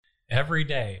Every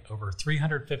day, over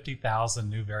 350,000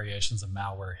 new variations of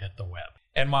malware hit the web.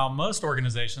 And while most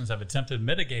organizations have attempted to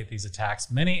mitigate these attacks,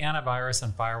 many antivirus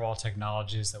and firewall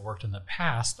technologies that worked in the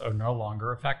past are no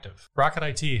longer effective. Rocket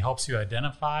IT helps you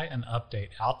identify and update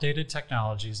outdated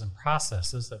technologies and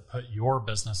processes that put your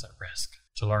business at risk.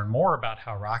 To learn more about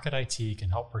how Rocket IT can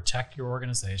help protect your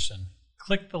organization,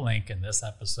 click the link in this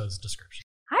episode's description.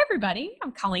 Hi, everybody.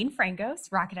 I'm Colleen Francos,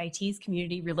 Rocket IT's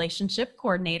Community Relationship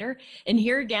Coordinator, and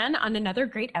here again on another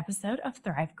great episode of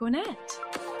Thrive Gwinnett.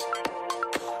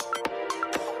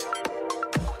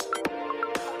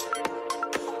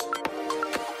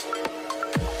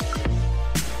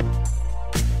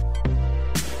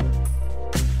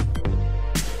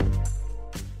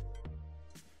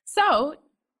 So,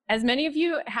 as many of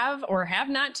you have or have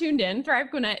not tuned in, Thrive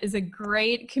Gwinnett is a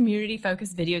great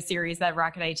community-focused video series that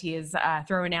Rocket IT is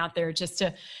throwing out there just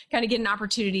to kind of get an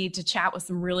opportunity to chat with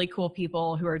some really cool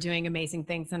people who are doing amazing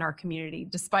things in our community,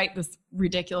 despite this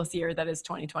ridiculous year that is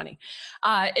 2020.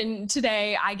 And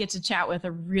today I get to chat with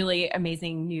a really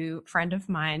amazing new friend of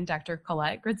mine, Dr.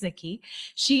 Colette Grodzicki.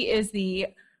 She is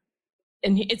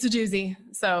and it's a doozy,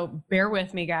 so bear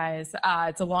with me, guys.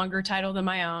 It's a longer title than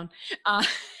my own.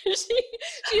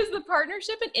 She is the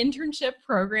Partnership and Internship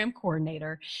Program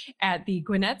Coordinator at the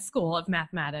Gwinnett School of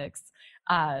Mathematics,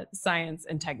 Science,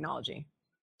 and Technology.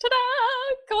 Ta-da!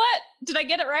 Colette, did I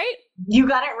get it right? You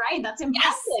got it right. That's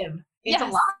impressive. Yes. It's a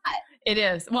lot. It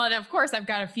is. Well, and of course, I've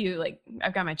got a few,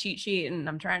 I've got my cheat sheet, and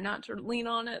I'm trying not to lean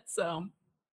on it, so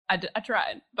I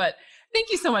tried. But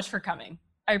thank you so much for coming.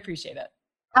 I appreciate it.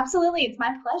 Absolutely. It's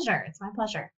my pleasure. It's my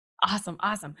pleasure.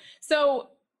 Awesome.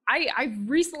 So I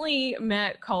recently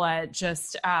met Colette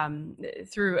just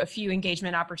through a few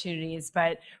engagement opportunities,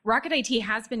 but Rocket IT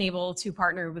has been able to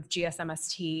partner with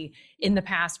GSMST in the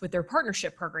past with their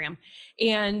partnership program.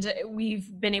 And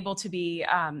we've been able to be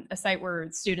a site where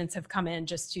students have come in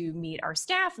just to meet our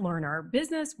staff, learn our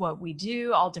business, what we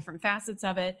do, all different facets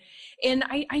of it. And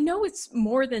I know it's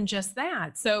more than just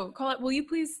that. So Colette, will you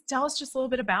please tell us just a little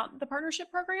bit about the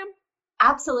partnership program?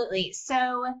 Absolutely.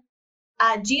 So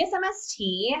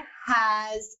GSMST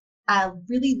has a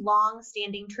really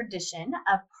long-standing tradition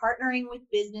of partnering with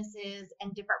businesses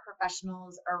and different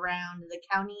professionals around the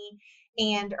county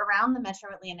and around the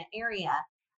Metro Atlanta area,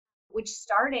 which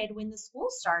started when the school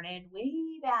started way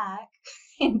back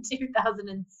in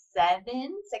 2007,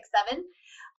 7.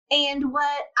 And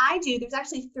what I do, there's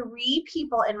actually 3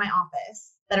 people in my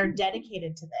office that are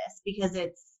dedicated to this because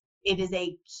it is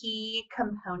a key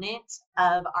component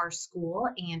of our school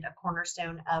and a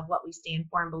cornerstone of what we stand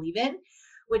for and believe in,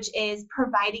 which is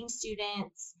providing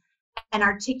students an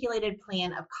articulated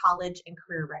plan of college and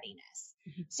career readiness.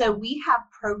 Mm-hmm. So we have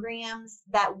programs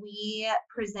that we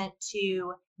present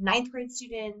to 9th grade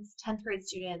students, 10th grade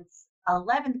students,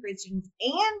 11th grade students,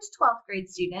 and 12th grade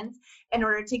students in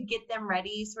order to get them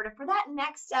ready sort of for that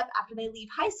next step after they leave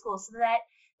high school so that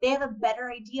they have a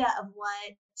better idea of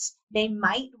what they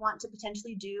might want to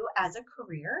potentially do as a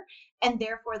career, and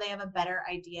therefore they have a better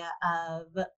idea of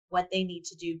what they need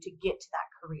to do to get to that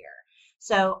career.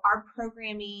 So our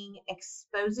programming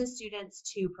exposes students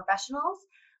to professionals.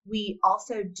 We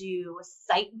also do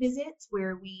site visits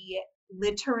where we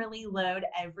literally load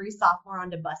every sophomore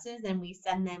onto buses and we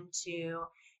send them to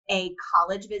a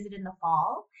college visit in the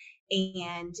fall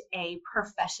and a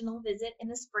professional visit in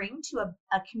the spring to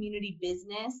a community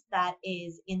business that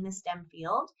is in the STEM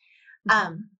field.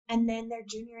 And then their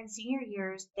junior and senior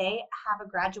years, they have a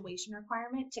graduation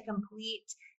requirement to complete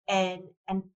an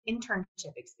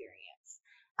internship experience.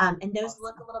 And those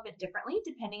look a little bit differently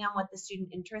depending on what the student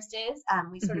interest is.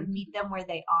 We sort of meet them where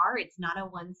they are. It's not a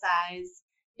one size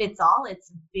fits all. It's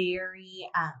very,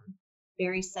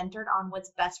 very centered on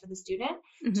what's best for the student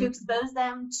to expose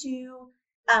them to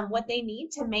what they need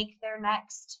to make their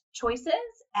next choices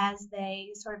as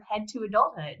they sort of head to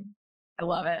adulthood. I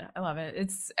love it.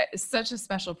 It's such a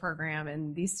special program,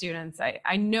 and these students,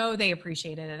 I know they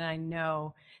appreciate it, and I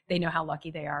know they know how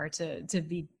lucky they are to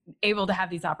be able to have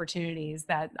these opportunities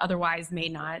that otherwise may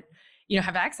not,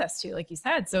 have access to, like you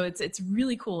said. So it's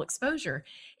really cool exposure.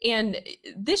 And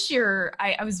this year,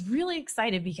 I was really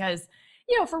excited because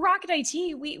for Rocket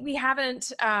IT, we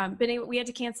haven't been able, we had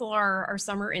to cancel our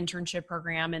summer internship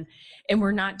program and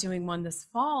we're not doing one this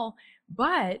fall,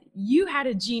 but you had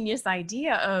a genius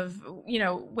idea of,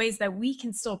 ways that we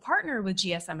can still partner with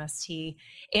GSMST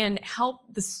and help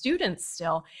the students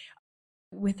still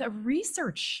with a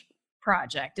research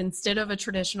project instead of a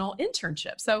traditional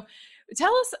internship. So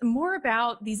tell us more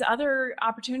about these other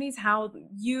opportunities, how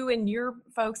you and your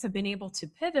folks have been able to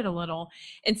pivot a little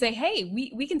and say, hey,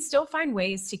 we can still find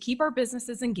ways to keep our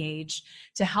businesses engaged,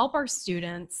 to help our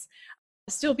students,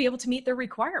 still be able to meet their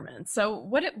requirements. So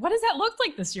what does that look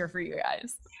like this year for you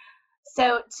guys?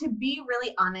 So to be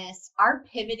really honest, our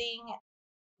pivoting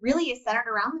really is centered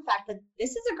around the fact that this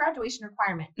is a graduation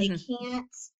requirement. They can't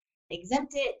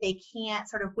exempt it. They can't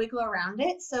sort of wiggle around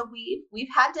it. So we've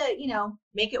had to,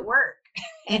 make it work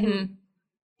and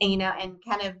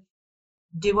kind of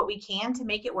do what we can to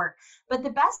make it work. But the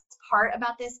best part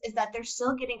about this is that they're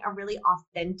still getting a really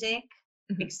authentic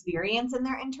experience in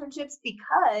their internships,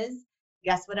 because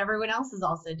guess what everyone else is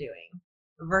also doing?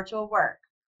 Virtual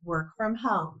work from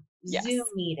home, yes. Zoom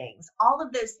meetings, all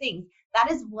of those things.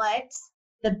 That is what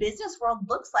the business world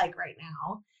looks like right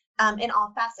now, in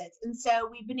all facets. And so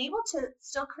we've been able to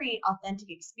still create authentic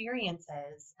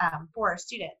experiences for our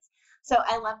students. So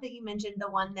I love that you mentioned the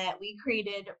one that we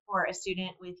created for a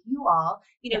student with you all.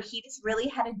 He just really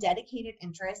had a dedicated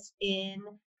interest in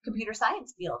computer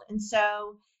science field. And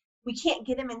so we can't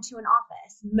get him into an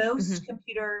office. Most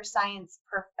computer science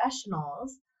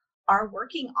professionals are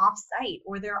working off-site,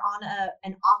 or they're on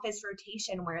an office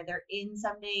rotation where they're in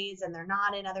some days and they're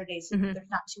not in other days. So there's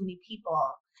not too many people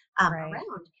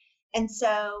around. And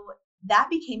so that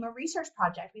became a research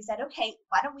project. We said, okay,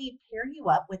 why don't we pair you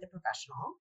up with a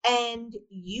professional, and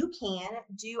you can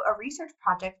do a research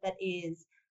project that is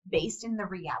based in the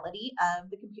reality of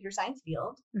the computer science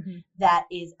field that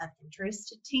is of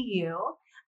interest to you.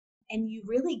 And you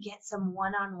really get some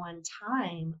one-on-one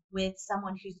time with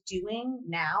someone who's doing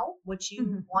now what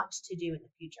you want to do in the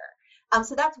future.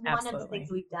 So that's one of the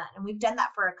things we've done. And we've done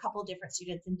that for a couple different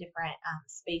students in different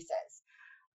spaces.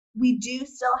 We do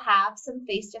still have some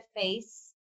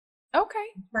face-to-face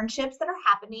internships that are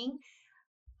happening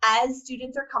as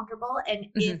students are comfortable. And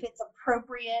if it's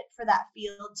appropriate for that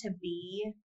field to be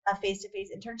a face-to-face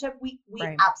internship, we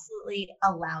absolutely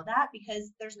allow that, because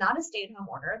there's not a stay-at-home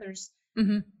order. There's,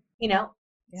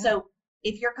 so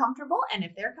if you're comfortable and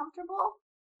if they're comfortable,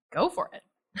 go for it.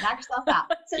 Knock yourself out.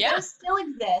 So those still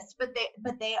exist, but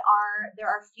there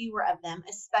are fewer of them,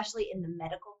 especially in the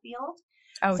medical field.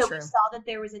 Oh, so true. we saw that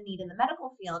there was a need in the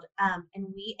medical field, and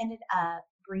we ended up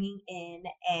bringing in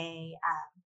a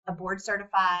board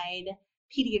certified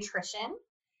pediatrician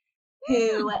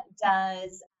who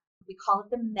does, we call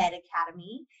it the Med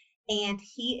Academy. And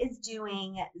he is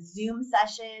doing Zoom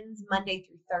sessions Monday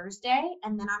through Thursday.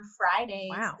 And then on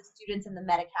Fridays, the students in the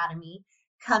Med Academy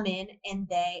come in and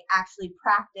they actually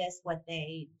practice what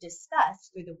they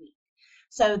discussed through the week.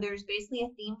 So there's basically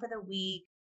a theme for the week.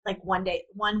 Like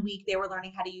one week they were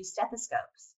learning how to use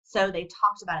stethoscopes. So they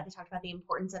talked about it. They talked about the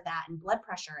importance of that, and blood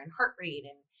pressure and heart rate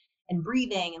and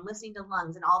breathing and listening to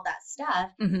lungs and all that stuff.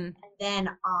 And then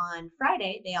on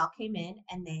Friday, they all came in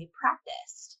and they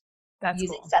practiced. That's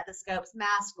using cool. Stethoscopes,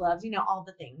 masks, gloves, all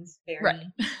the things very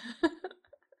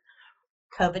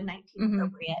COVID-19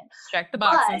 appropriate. Check the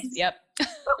boxes. But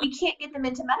we can't get them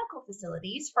into medical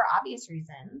facilities for obvious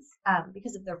reasons,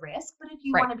 because of the risk. But if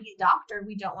you want to be a doctor,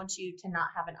 we don't want you to not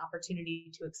have an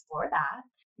opportunity to explore that.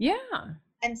 Yeah.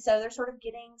 And so they're sort of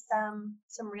getting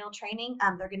some real training.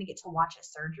 They're going to get to watch a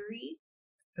surgery,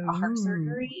 a heart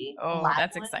surgery. Oh,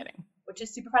 that's exciting. Which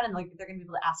is super fun. And they're going to be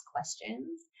able to ask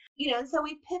questions. So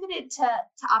we pivoted to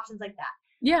options like that.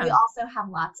 Yeah. We also have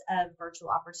lots of virtual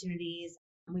opportunities.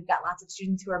 We've got lots of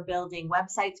students who are building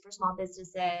websites for small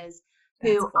businesses,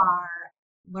 who are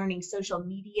learning social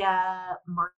media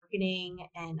marketing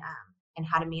and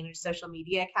how to manage social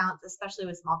media accounts, especially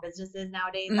with small businesses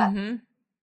nowadays.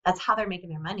 That's how they're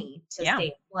making their money to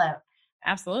stay afloat.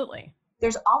 Absolutely.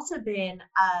 There's also been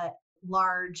a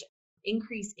large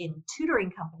increase in tutoring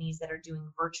companies that are doing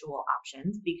virtual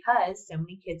options, because so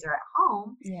many kids are at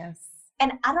home. Yes.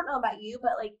 And I don't know about you,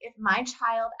 but if my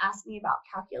child asks me about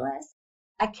calculus,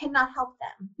 I cannot help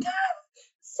them.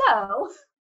 So.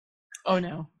 Oh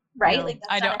no. Right? No,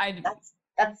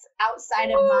 that's outside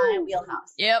of my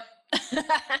wheelhouse. Yep.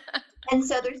 And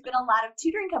so there's been a lot of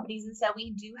tutoring companies. And so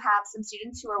we do have some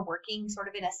students who are working sort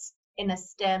of in a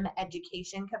STEM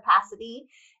education capacity,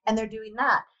 and they're doing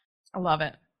that. I love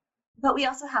it. But we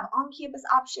also have on-campus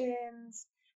options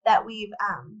that we've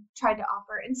tried to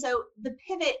offer. And so the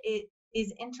pivot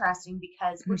is interesting,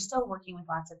 because we're still working with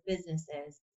lots of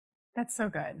businesses. That's so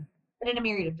good. But in a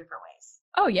myriad of different ways.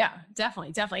 Oh yeah,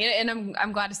 definitely. And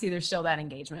I'm glad to see there's still that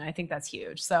engagement. I think that's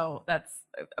huge. So that's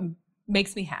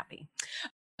makes me happy.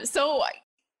 So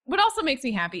what also makes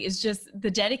me happy is just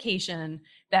the dedication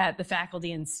that the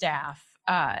faculty and staff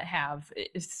have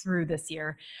through this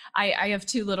year. I have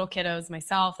two little kiddos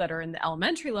myself that are in the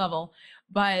elementary level,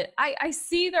 but I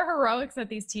see the heroics that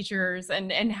these teachers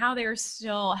and how they're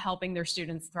still helping their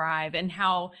students thrive, and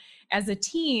how as a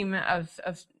team of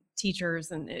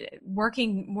teachers and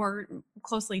working more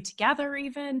closely together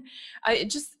even.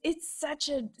 It's such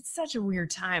a weird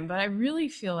time, but I really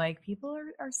feel like people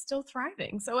are still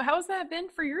thriving. So how has that been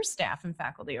for your staff and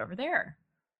faculty over there?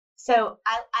 So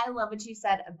I love what you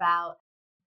said about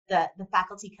the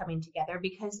faculty coming together,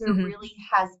 because there really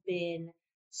has been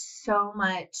so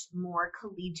much more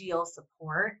collegial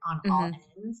support on all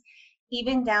ends,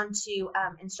 even down to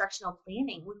instructional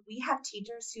planning. We have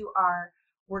teachers who are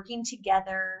working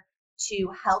together to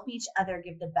help each other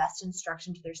give the best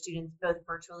instruction to their students, both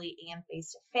virtually and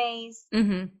face-to-face.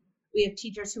 We have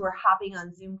teachers who are hopping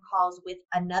on Zoom calls with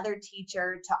another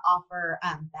teacher to offer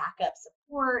backup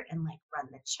support and like run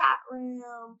the chat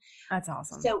room. That's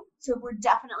awesome. So we're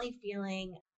definitely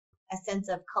feeling a sense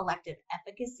of collective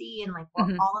efficacy, and like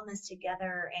we're all in this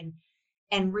together,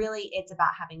 and really it's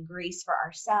about having grace for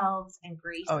ourselves and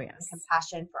grace and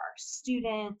compassion for our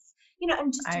students,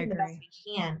 and just doing the best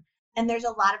we can. And there's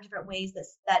a lot of different ways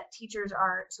that teachers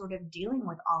are sort of dealing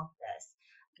with all of this.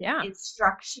 Yeah.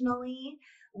 Instructionally,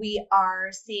 we are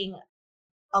seeing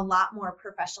a lot more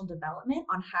professional development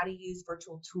on how to use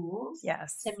virtual tools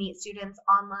to meet students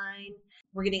online.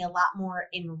 We're getting a lot more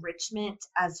enrichment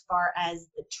as far as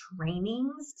the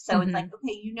trainings. So it's like,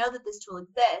 okay, that this tool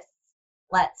exists.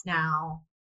 Let's now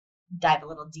dive a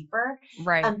little deeper.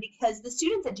 Right. Because the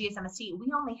students at GSMST, we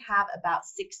only have about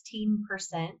 16%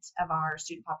 of our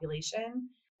student population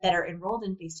that are enrolled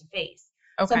in face-to-face.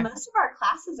 Okay. So most of our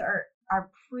classes are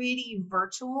pretty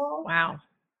virtual. Wow.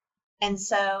 And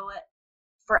so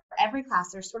for every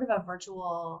class, there's sort of a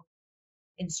virtual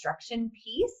instruction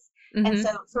piece. And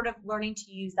so sort of learning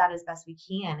to use that as best we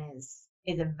can is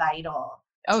a vital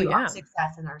to our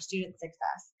success and our student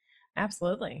success.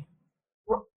 Absolutely.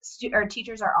 Our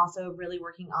teachers are also really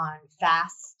working on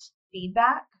fast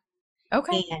feedback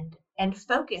and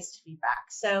focused feedback.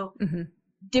 So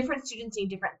different students need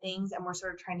different things, and we're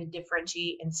sort of trying to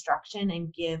differentiate instruction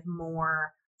and give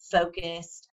more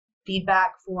focused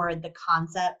feedback for the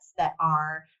concepts that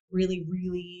are really,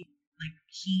 really like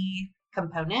key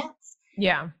components.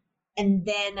 Yeah. And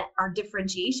then our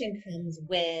differentiation comes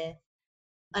with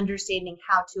understanding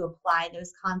how to apply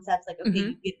those concepts. Like, okay,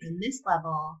 you get in this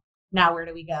level, now where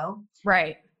do we go?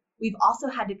 Right. We've also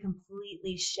had to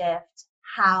completely shift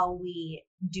how we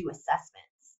do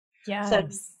assessments.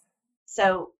 Yes.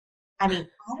 So, I mean,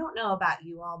 I don't know about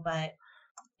you all, but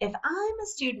if I'm a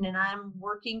student and I'm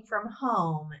working from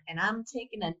home and I'm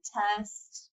taking a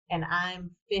test and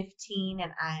I'm 15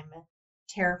 and I'm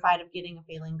terrified of getting a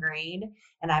failing grade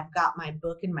and I've got my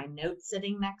book and my notes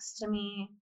sitting next to me,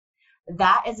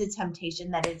 that is a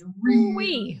temptation that is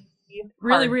really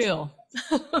real.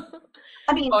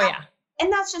 I mean,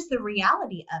 and that's just the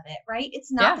reality of it, right?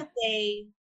 It's not that they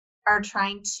are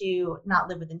trying to not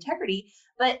live with integrity,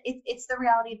 but it's the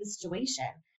reality of the situation.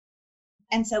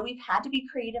 And so we've had to be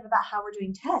creative about how we're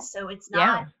doing tests. So it's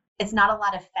not a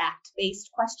lot of fact-based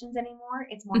questions anymore.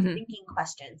 It's more thinking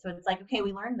questions. So it's like, okay,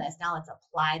 we learned this. Now let's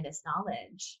apply this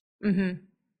knowledge. And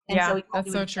so we've had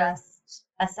to adjust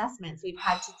assessments. We've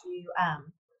had to do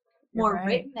more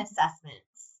written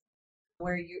assessments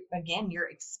where you're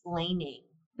explaining.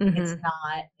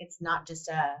 It's not just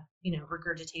a,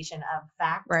 regurgitation of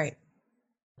facts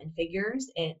and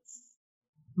figures. It's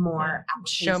more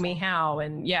show me how,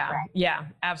 and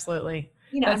absolutely.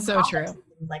 That's so true.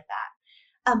 Things like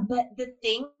that. But the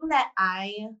thing that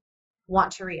I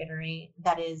want to reiterate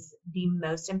that is the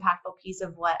most impactful piece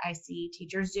of what I see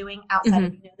teachers doing outside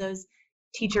of those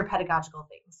teacher pedagogical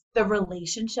things, the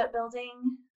relationship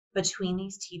building between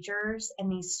these teachers and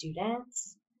these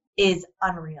students is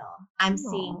unreal. I'm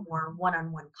seeing more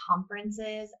one-on-one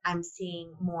conferences. I'm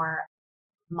seeing more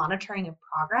monitoring of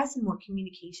progress and more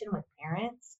communication with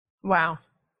parents. Wow.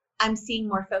 I'm seeing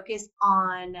more focus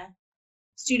on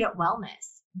student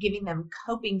wellness, giving them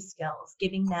coping skills,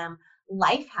 giving them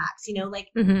life hacks,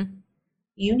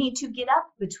 you need to get up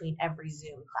between every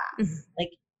Zoom class.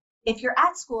 Like if you're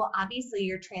at school, obviously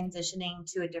you're transitioning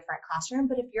to a different classroom,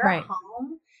 but if you're at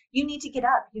home, you need to get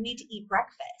up, you need to eat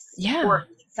breakfast or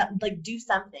do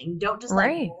something. Don't just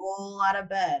roll out of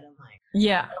bed and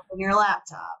open your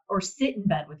laptop or sit in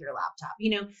bed with your laptop,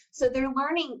 so they're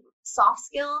learning soft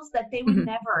skills that they would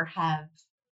never have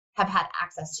had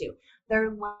access to.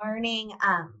 They're learning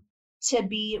to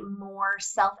be more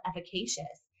self-efficacious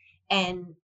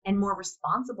and more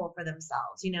responsible for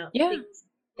themselves,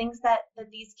 things that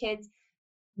these kids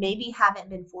maybe haven't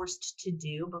been forced to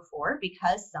do before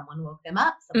because someone woke them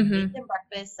up, someone made them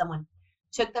breakfast, someone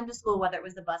took them to school, whether it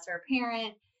was the bus or a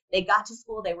parent. They got to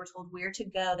school, they were told where to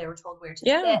go, they were told where to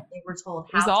sit, they were told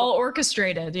how. It was all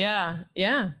orchestrated. Yeah.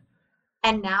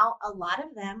 And now a lot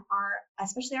of them are,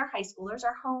 especially our high schoolers,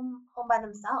 are home by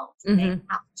themselves. And they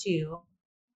have to.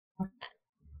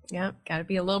 Yeah, got to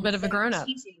be a little bit of a grown-up.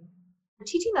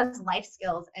 Teaching those life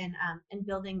skills and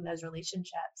building those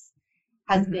relationships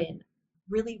has been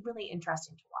really, really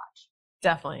interesting to watch.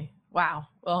 Definitely. Wow.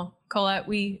 Well, Colette,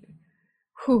 we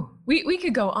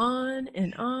could go on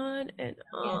and on and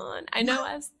on. I know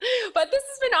us, but this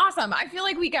has been awesome. I feel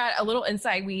like we got a little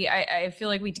insight. I feel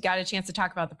like we got a chance to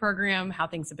talk about the program, how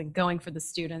things have been going for the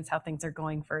students, how things are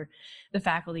going for the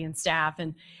faculty and staff.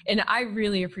 And I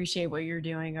really appreciate what you're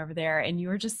doing over there. And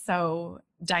you're just so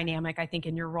dynamic, I think,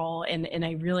 in your role. And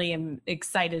I really am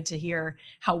excited to hear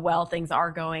how well things are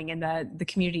going and that the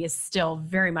community is still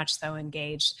very much so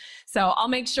engaged. So I'll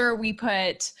make sure we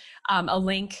put a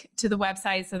link to the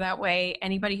website so that way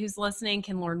anybody who's listening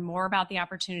can learn more about the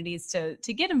opportunities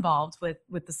to get involved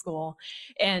with the school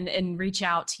and reach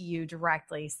out to you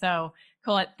directly. So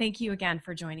Colette, thank you again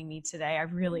for joining me today. I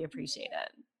really appreciate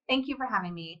it. Thank you for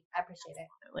having me. I appreciate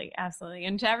it. Absolutely.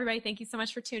 And to everybody, thank you so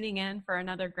much for tuning in for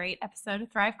another great episode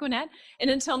of Thrive Gwinnett. And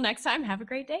until next time, have a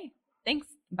great day. Thanks.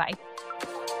 Bye.